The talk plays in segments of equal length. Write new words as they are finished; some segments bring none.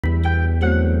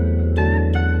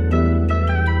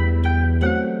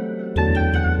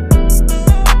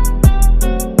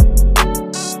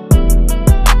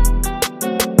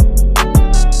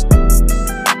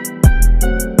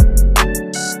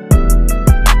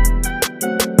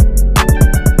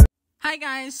Hi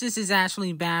guys, this is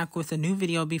Ashley back with a new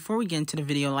video. Before we get into the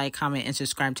video, like, comment, and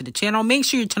subscribe to the channel. Make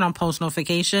sure you turn on post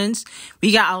notifications.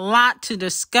 We got a lot to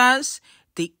discuss.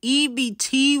 The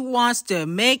EBT wants to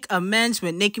make amends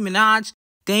with Nicki Minaj.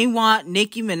 They want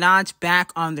Nicki Minaj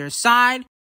back on their side,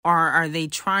 or are they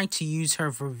trying to use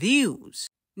her for views?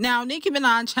 Now, Nicki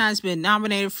Minaj has been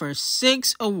nominated for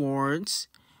 6 awards,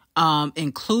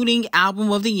 including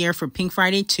Album of the Year for Pink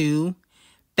Friday 2,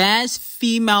 Best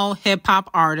Female Hip Hop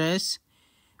Artist,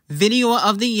 Video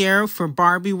of the Year for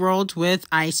Barbie World with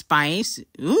Ice Spice.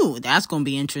 Ooh, that's going to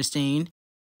be interesting.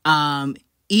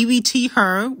 EBT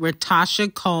Her with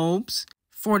Tasha Cobbs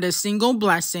for the single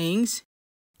Blessings.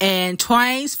 And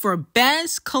Träiñ for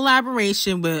Best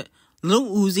Collaboration with Lil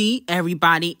Uzi,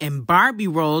 Everybody, and Barbie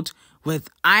World with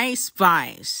Ice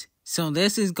Spice. So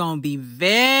this is going to be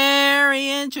very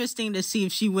interesting to see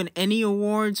if she win any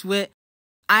awards with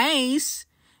Ice,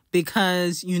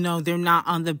 because, you know, they're not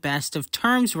on the best of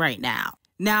terms right now.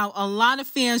 Now, a lot of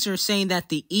fans are saying that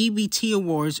the EBT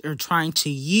Awards are trying to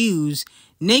use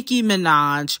Nicki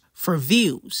Minaj for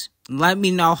views. Let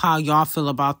me know how y'all feel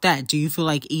about that. Do you feel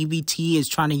like EBT is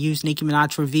trying to use Nicki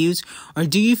Minaj for views? Or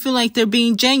do you feel like they're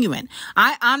being genuine?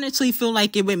 I honestly feel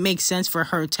like it would make sense for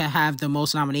her to have the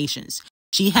most nominations.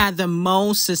 She had the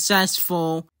most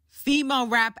successful female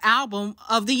rap album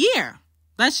of the year.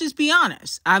 Let's just be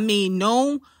honest. I mean,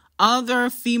 no other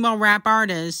female rap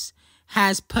artist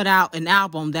has put out an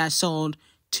album that sold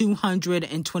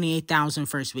 228,000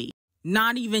 first week.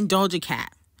 Not even D0JA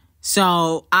Cat.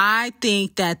 So I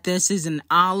think that this is an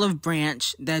olive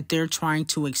branch that they're trying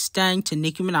to extend to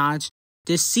Nicki Minaj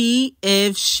to see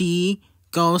if she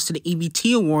goes to the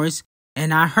EBT Awards.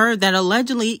 And I heard that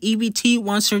allegedly EBT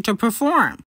wants her to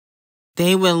perform.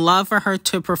 They would love for her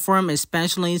to perform,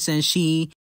 especially since she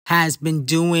has been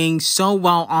doing so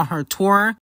well on her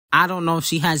tour. I don't know if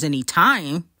she has any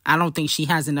time. I don't think she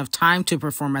has enough time to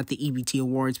perform at the EBT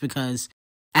Awards, because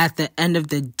at the end of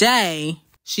the day,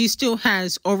 she still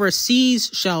has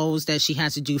overseas shows that she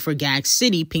has to do for Gag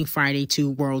City Pink Friday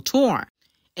 2 World Tour.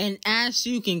 And as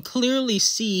you can clearly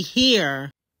see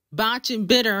here, Botch and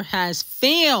Bitter has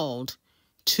failed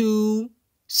to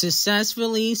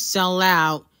successfully sell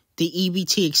out the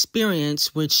EBT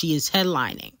experience, which she is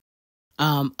headlining.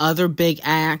 Other big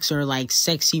acts are like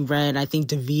Sexy Red. I think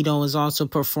DeVito is also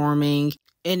performing,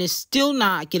 and it's still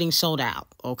not getting sold out,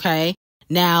 okay?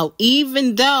 Now,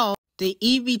 even though the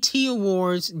EBT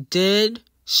Awards did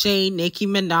shade Nicki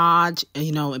Minaj,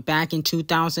 you know, back in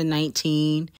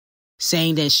 2019,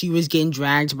 saying that she was getting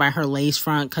dragged by her lace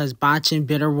front because Botch and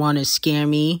Bitter wanted to scare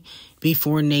me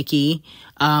before Nicki.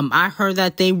 I heard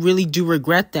that they really do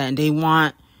regret that, and they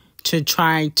want to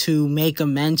try to make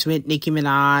amends with Nicki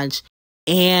Minaj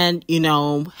and, you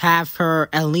know, have her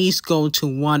at least go to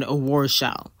one award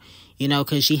show, you know,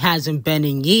 because she hasn't been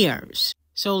in years.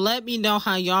 So let me know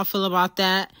how y'all feel about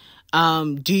that.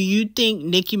 Do you think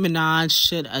Nicki Minaj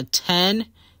should attend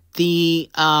the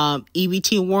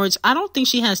EBT Awards? I don't think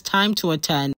she has time to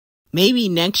attend. Maybe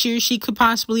next year she could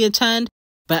possibly attend,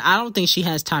 but I don't think she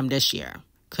has time this year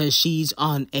because she's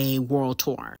on a world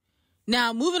tour.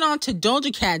 Now, moving on to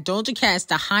D0JA Cat. D0JA Cat is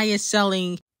the highest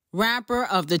selling rapper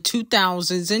of the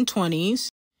 2000s and 20s.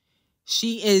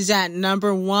 She is at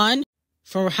number 1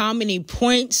 for how many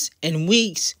points and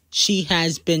weeks she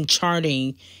has been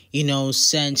charting, you know,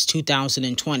 since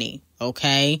 2020,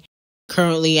 okay?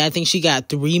 Currently, I think she got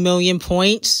 3 million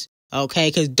points, okay?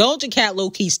 Because D0JA Cat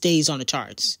low-key stays on the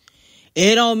charts.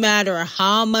 It don't matter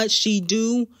how much she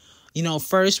do, you know,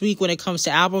 first week when it comes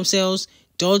to album sales,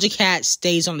 D0JA Cat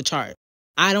stays on the chart.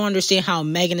 I don't understand how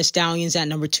Megan Thee Stallion's at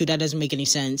number 2. That doesn't make any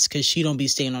sense because she don't be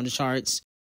staying on the charts.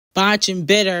 Botch and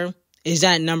Bitter is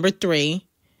at number 3.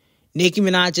 Nicki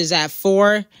Minaj is at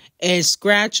 4. And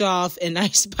Scratch Off and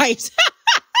Ice Spice,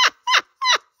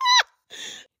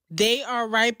 they are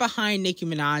right behind Nicki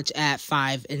Minaj at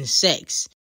 5 and 6.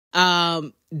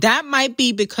 That might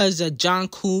be because of John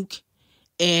Cook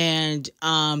and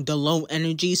the Low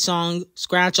Energy song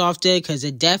Scratch Off did, because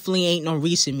it definitely ain't no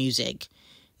recent music.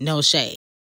 No shade.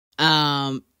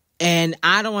 And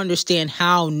I don't understand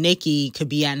how Nicki could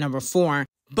be at number 4.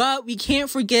 But we can't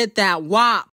forget that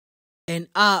WAP and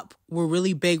Up were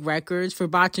really big records for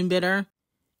Botch and Bitter.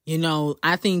 You know,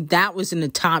 I think that was in the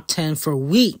top 10 for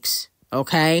weeks,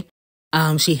 okay?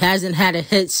 She hasn't had a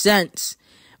hit since,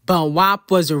 but WAP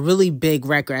was a really big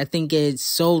record. I think it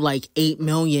sold like 8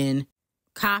 million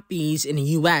copies in the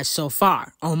U.S. so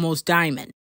far, almost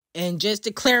diamond. And just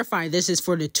to clarify, this is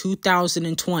for the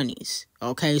 2020s,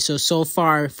 okay? So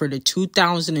far for the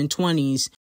 2020s,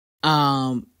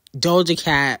 D0JA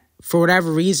Cat for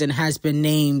whatever reason, has been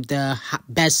named the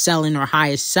best-selling or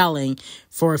highest-selling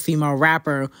for a female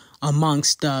rapper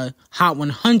amongst the Hot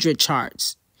 100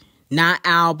 charts. Not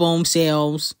album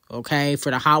sales, okay,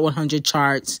 for the Hot 100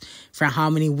 charts, for how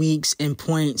many weeks and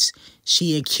points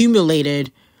she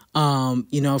accumulated,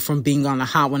 from being on the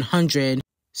Hot 100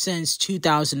 since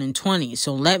 2020.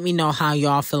 So let me know how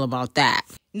y'all feel about that.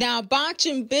 Now,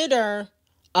 Ckiminaj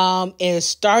is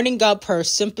starting up her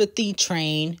Sÿmpäthÿ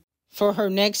Träiñ for her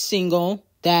next single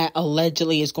that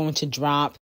allegedly is going to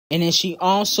drop. And then she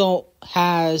also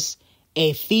has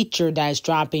a feature that's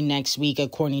dropping next week,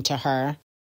 according to her.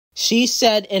 She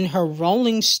said in her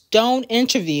Rolling Stone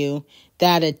interview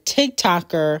that a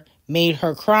TikToker made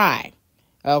her cry,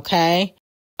 okay?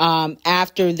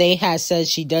 After they had said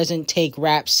she doesn't take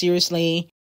rap seriously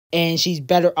and she's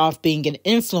better off being an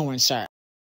influencer.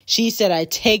 She said, I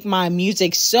take my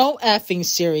music so effing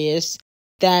serious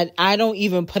that I don't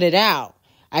even put it out.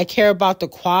 I care about the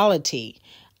quality.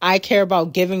 I care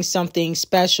about giving something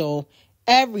special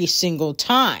every single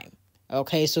time.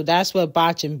 Okay, so that's what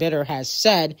Ckiminaj has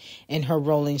said in her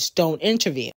Rolling Stone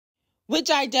interview,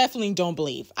 which I definitely don't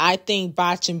believe. I think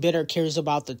Ckiminaj cares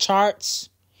about the charts.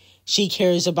 She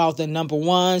cares about the number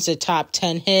ones, the top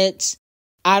 10 hits.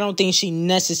 I don't think she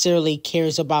necessarily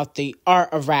cares about the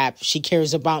art of rap. She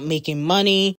cares about making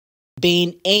money,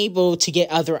 being able to get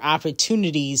other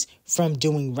opportunities from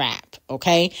doing rap,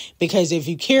 okay? Because if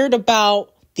you cared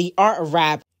about the art of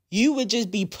rap, you would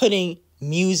just be putting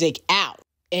music out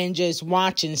and just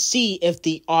watch and see if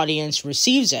the audience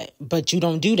receives it. But you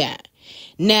don't do that.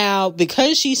 Now,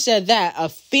 because she said that, a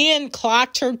fan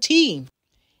clocked her team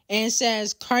and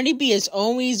says, Cardi B is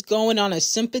always going on a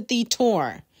Sÿmpäthÿ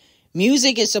tour.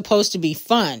 Music is supposed to be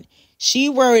fun. She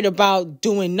worried about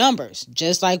doing numbers,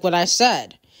 just like what I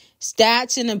said.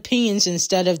 Stats and opinions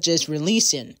instead of just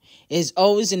releasing is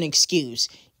always an excuse.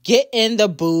 Get in the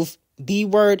booth,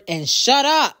 B-word, and shut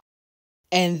up.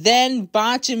 And then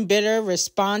Ckiminaj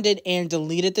responded and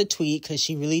deleted the tweet because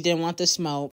she really didn't want the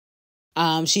smoke.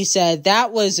 She said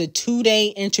that was a 2-day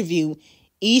interview,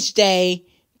 each day,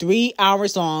 3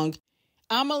 hours long.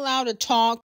 I'm allowed to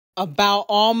talk about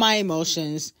all my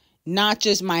emotions, not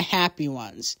just my happy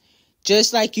ones.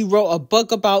 Just like you wrote a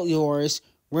book about yours,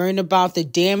 worrying about the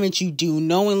damage you do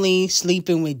knowingly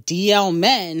sleeping with DL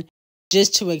men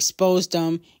just to expose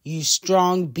them, you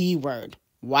strong B-word.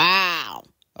 Wow.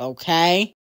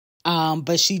 Okay.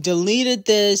 But she deleted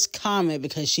this comment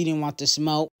because she didn't want the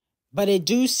smoke. But it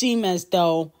do seem as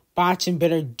though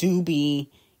Ckiminaj do be,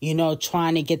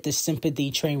 trying to get the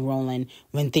Sÿmpäthÿ train rolling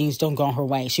when things don't go her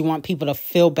way. She want people to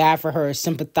feel bad for her,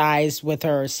 sympathize with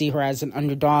her, see her as an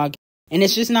underdog. And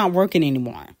it's just not working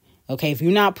anymore. Okay, if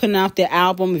you're not putting out the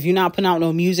album, if you're not putting out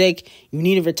no music, you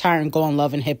need to retire and go on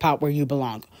Love and Hip Hop where you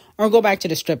belong. Or go back to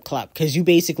the strip club because you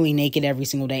basically naked every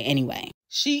single day anyway.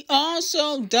 She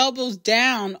also doubles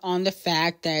down on the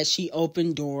fact that she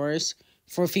opened doors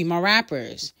for female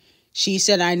rappers. She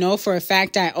said, I know for a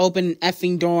fact I opened an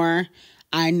effing door.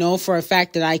 I know for a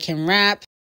fact that I can rap.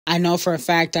 I know for a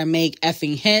fact I make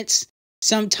effing hits.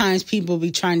 Sometimes people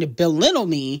be trying to belittle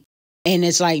me. And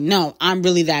it's like, no, I'm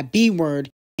really that B word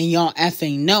and y'all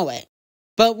effing know it.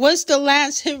 But what's the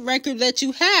last hit record that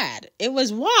you had? It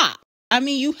was WAP. I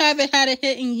mean, you haven't had a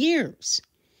hit in years.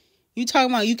 You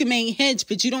talking about you can make hits,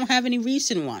 but you don't have any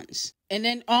recent ones. And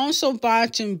then also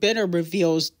Ckiminaj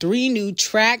reveals 3 new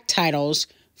track titles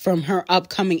from her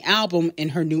upcoming album in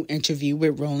her new interview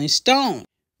with Rolling Stone.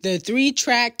 The 3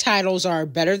 track titles are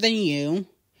Better Than You,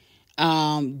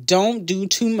 Don't Do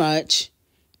Too Much,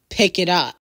 Pick It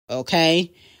Up,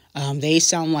 okay? They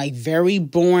sound like very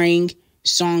boring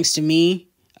songs to me.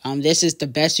 This is the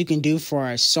best you can do for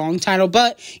a song title,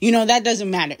 but, that doesn't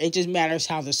matter. It just matters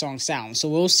how the song sounds. So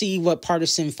we'll see what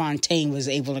Partisan Fontaine was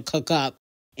able to cook up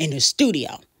in the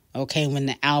studio, okay, when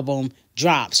the album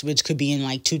drops, which could be in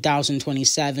like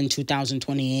 2027,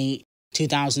 2028,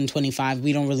 2025.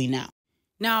 We don't really know.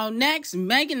 Now, next,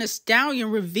 Megan Thee Stallion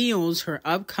reveals her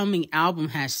upcoming album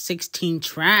has 16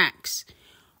 tracks.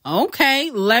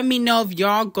 Okay, let me know if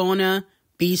y'all gonna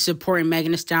be supporting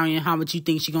Megan Thee Stallion. How much you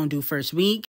think she gonna do first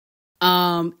week?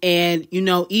 And,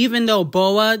 even though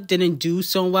D0JA didn't do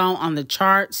so well on the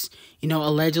charts,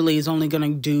 allegedly is only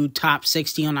going to do top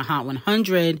 60 on the Hot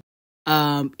 100.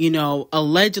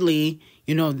 Allegedly,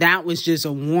 that was just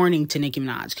a warning to Nicki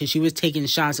Minaj because she was taking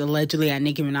shots allegedly at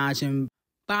Nicki Minaj and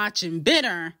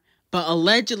Ckiminaj, but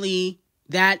allegedly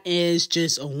that is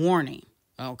just a warning.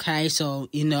 Okay. So,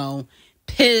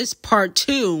 Piss Part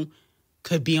 2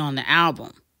 could be on the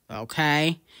album.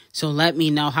 Okay. So let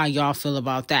me know how y'all feel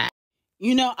about that.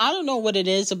 I don't know what it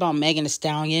is about Megan Thee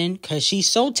Stallion because she's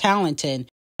so talented,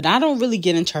 But I don't really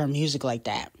get into her music like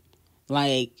that.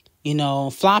 Like,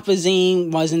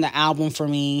 Flopazine wasn't the album for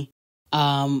me.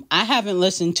 I haven't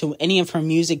listened to any of her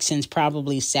music since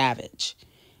probably Savage.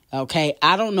 Okay,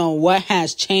 I don't know what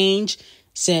has changed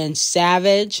since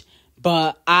Savage,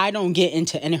 but I don't get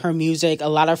into any of her music. A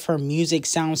lot of her music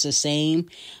sounds the same.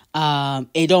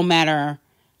 It don't matter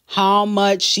how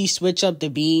much she switch up the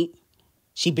beat.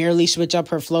 She barely switch up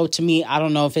her flow to me. I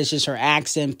don't know if it's just her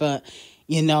accent, but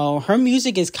her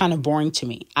music is kind of boring to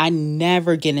me. I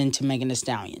never get into Megan Thee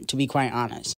Stallion, to be quite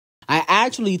honest. I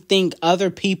actually think other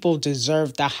people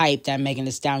deserve the hype that Megan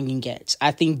Thee Stallion gets.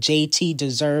 I think JT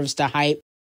deserves the hype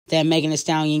that Megan Thee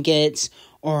Stallion gets,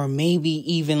 or maybe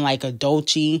even like a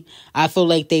D0JA. I feel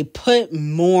like they put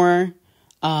more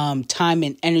time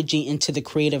and energy into the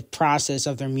creative process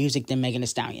of their music than Megan Thee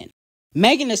Stallion.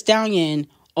 Megan Thee Stallion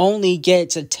only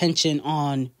gets attention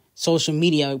on social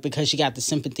media because she got the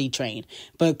sympathy train.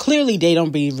 But clearly they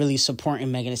don't be really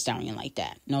supporting Megan Thee Stallion like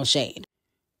that. No shade.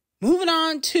 Moving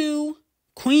on to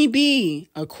Queen Bee.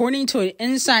 According to an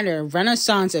insider,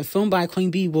 Renaissance, a film by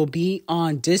Queen Bee, will be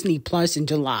on Disney Plus in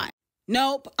July.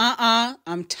 Nope,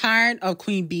 I'm tired of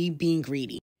Queen Bee being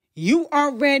greedy. You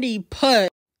already put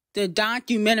the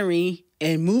documentary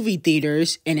in movie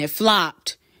theaters and it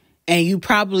flopped, and you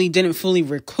probably didn't fully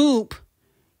recoup,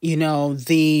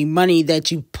 the money that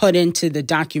you put into the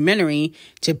documentary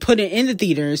to put it in the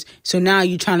theaters. So now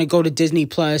you're trying to go to Disney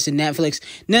Plus and Netflix.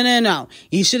 No.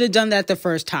 You should have done that the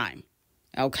first time.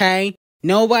 Okay?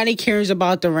 Nobody cares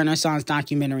about the Renaissance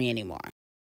documentary anymore.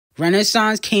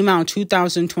 Renaissance came out in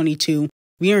 2022.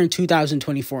 We are in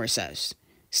 2024, it says.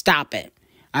 Stop it.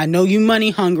 I know you money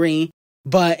hungry,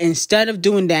 but instead of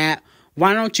doing that,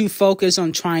 why don't you focus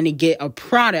on trying to get a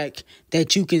product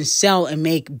that you can sell and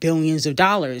make billions of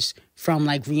dollars from,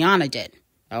 like Rihanna did?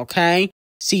 Okay?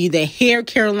 See, the Hair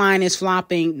Caroline is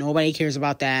flopping. Nobody cares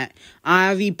about that.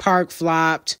 Ivy Park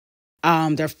flopped.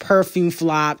 Their perfume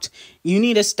flopped. You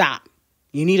need to stop.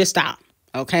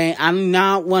 Okay? I do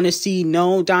not want to see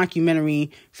no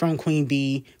documentary from Queen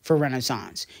Bee for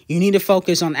Renaissance. You need to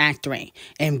focus on Act 3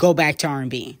 and go back to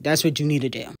R&B. That's what you need to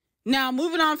do. Now,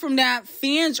 moving on from that,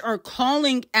 fans are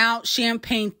calling out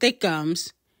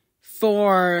Sŷmpäthÿ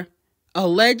for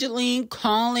allegedly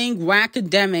calling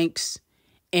Wackademics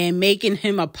and making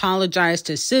him apologize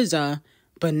to SZA,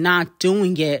 but not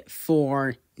doing it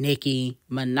for Nicki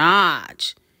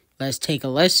Minaj. Let's take a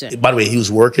listen. By the way, he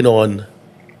was working on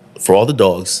For All the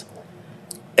Dogs,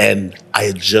 and I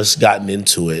had just gotten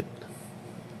into it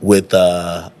with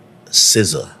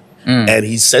SZA. And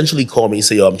he essentially called me and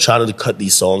said, yo, I'm trying to cut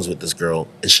these songs with this girl,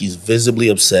 and she's visibly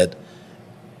upset.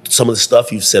 Some of the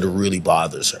stuff you've said really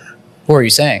bothers her. What are you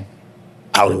saying?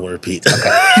 I don't even want to repeat.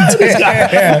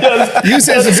 Okay. You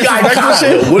said this guy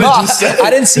shit. What did you say? I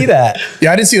didn't see that.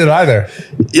 Yeah, I didn't see that either.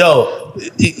 Yo,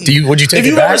 would you take it back? If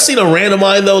you've ever seen a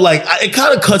Randomine, though, like it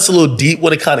kind of cuts a little deep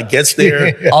when it kind of gets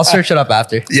there. I'll search it up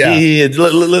after. Yeah.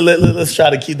 Let's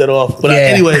try to keep that off. But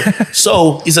anyway,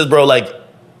 so he says, bro, like,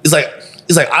 he's like,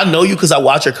 I know you because I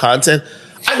watch your content.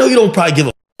 I know you don't probably give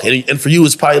a fuck. And for you,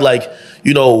 it's probably like,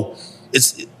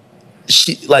 it's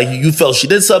she, like, you felt she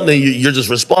did something and you're just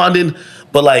responding.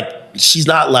 But like, she's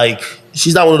not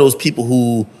one of those people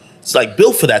who is like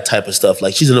built for that type of stuff.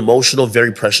 Like, she's an emotional,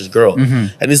 very precious girl.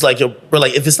 And it's like, bro,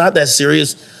 like, if it's not that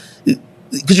serious,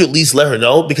 could you at least let her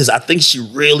know? Because I think she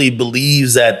really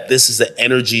believes that this is the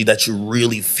energy that you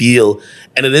really feel.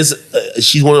 And it is,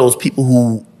 she's one of those people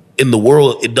who, in the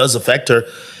world, it does affect her.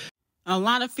 A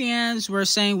lot of fans were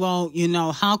saying, well,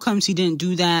 how comes he didn't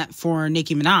do that for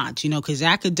Nicki Minaj? Because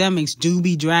academics do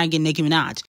be dragging Nicki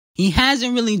Minaj. He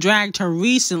hasn't really dragged her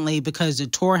recently because the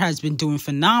tour has been doing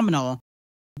phenomenal.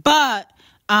 But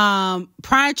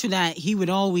prior to that, he would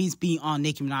always be on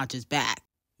Nicki Minaj's back.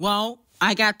 Well,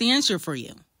 I got the answer for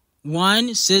you. One,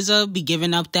 SZA be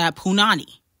giving up that punani,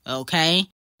 okay?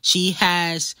 She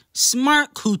has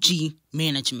smart coochie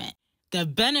management. The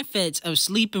benefits of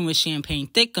sleeping with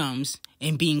Sűmpäthÿ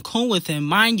and being cool with him,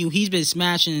 mind you, he's been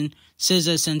smashing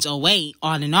SZA since 2008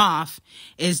 on and off,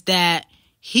 is that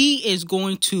he is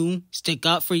going to stick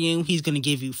up for you. He's going to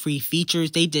give you free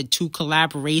features. They did 2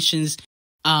 collaborations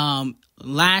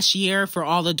last year for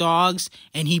All the Dogs,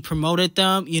 and he promoted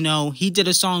them. He did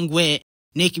a song with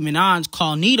Nicki Minaj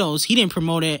called Needles. He didn't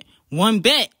promote it one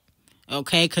bit,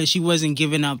 okay, because she wasn't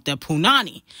giving up the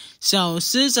punani. So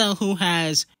SZA, who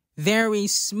has very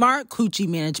smart coochie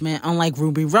management, unlike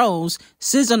Ruby Rose,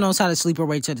 SZA knows how to sleep her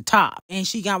way to the top. And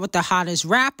she got with the hottest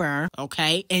rapper,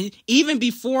 okay? And even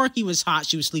before he was hot,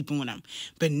 she was sleeping with him.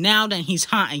 But now that he's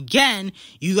hot again,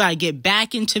 you gotta get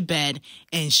back into bed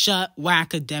and shut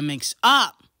Wackademics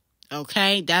up,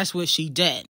 okay? That's what she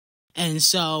did. And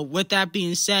so with that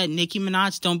being said, Nicki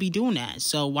Minaj don't be doing that.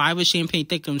 So why would Champagne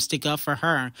Thickums stick up for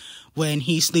her when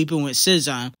he's sleeping with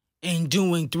SZA and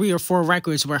doing 3 or 4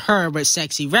 records with her with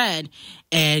Sexy Red?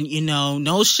 And, you know,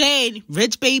 no shade,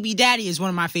 Rich Baby Daddy is one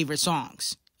of my favorite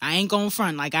songs. I ain't going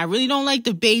front. Like, I really don't like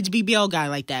the Beige BBL guy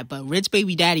like that, but Rich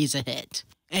Baby Daddy is a hit.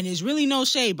 And there's really no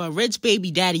shade, but Rich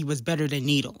Baby Daddy was better than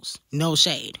Needles. No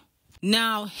shade.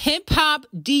 Now, Hip Hop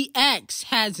DX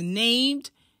has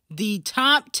named the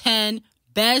top 10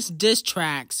 best diss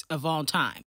tracks of all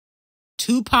time.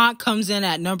 Tupac comes in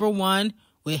at number 1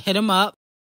 with Hit 'Em Up.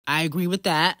 I agree with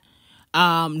that.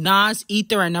 Nas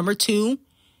Ether at number 2.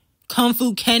 Kung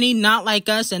Fu Kenny, Not Like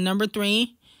Us at number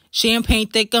 3. Champagne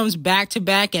Thickums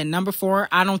back-to-back at number 4.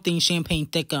 I don't think Champagne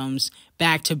Thickums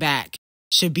back-to-back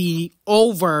should be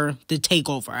over the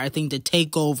Takeover. I think the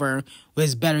Takeover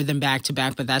was better than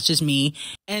back-to-back, but that's just me.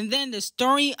 And then the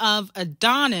Story of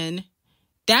Adonin,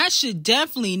 that should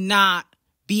definitely not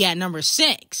be at number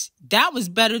 6. That was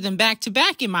better than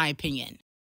back-to-back, in my opinion.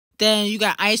 Then you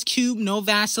got Ice Cube, No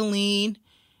Vaseline.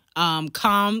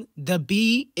 Calm, The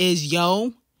B is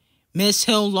Yo. Miss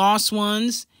Hill, Lost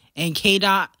Ones. And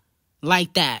K-Dot,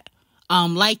 Like That.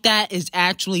 Like That is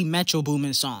actually Metro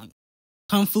Boomin's song.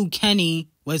 Kung Fu Kenny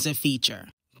was a feature.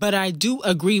 But I do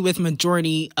agree with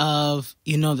majority of,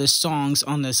 you know, the songs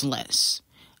on this list.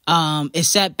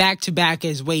 Except back-to-back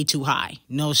is way too high.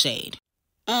 No shade.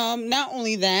 Not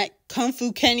only that, Kung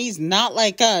Fu Kenny's Not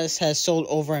Like Us has sold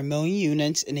over 1 million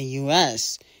units in the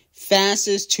U.S.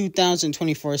 Fastest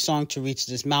 2024 song to reach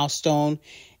this milestone.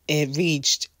 It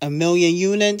reached 1 million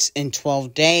units in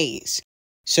 12 days.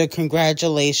 So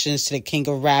congratulations to the king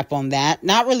of rap on that.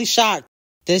 Not really shocked.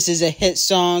 This is a hit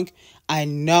song. I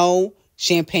know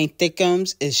Champagne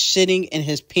Thickums is shitting in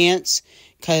his pants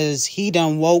because he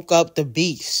done woke up the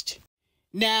beast.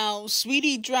 Now,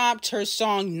 Sweetie dropped her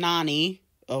song Nani,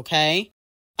 okay?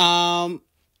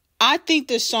 I think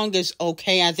this song is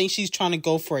okay. I think she's trying to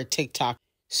go for a TikTok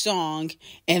song.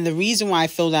 And the reason why I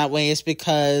feel that way is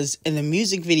because in the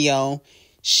music video,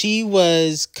 she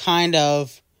was kind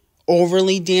of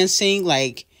overly dancing.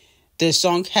 Like, the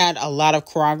song had a lot of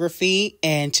choreography,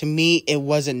 and to me, it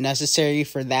wasn't necessary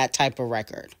for that type of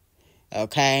record.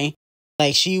 Okay?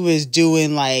 Like, she was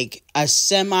doing like a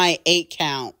semi 8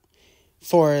 count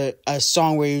for a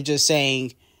song where you're just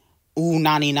saying, ooh,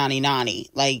 nani, nani, nani.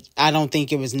 Like, I don't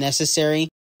think it was necessary,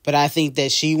 but I think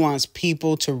that she wants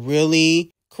people to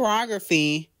really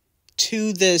choreography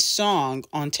to this song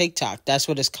on TikTok. That's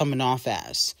what it's coming off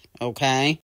as,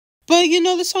 okay? But, you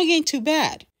know, the song ain't too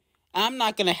bad. I'm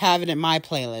not going to have it in my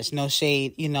playlist. No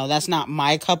shade. You know, that's not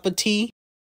my cup of tea.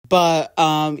 But,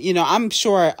 you know, I'm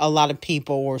sure a lot of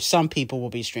people or some people will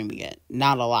be streaming it.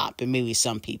 Not a lot, but maybe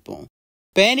some people.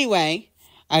 But anyway,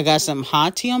 I got some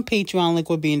hot tea on Patreon. Link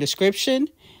will be in the description.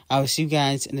 I will see you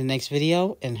guys in the next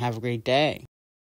video and have a great day.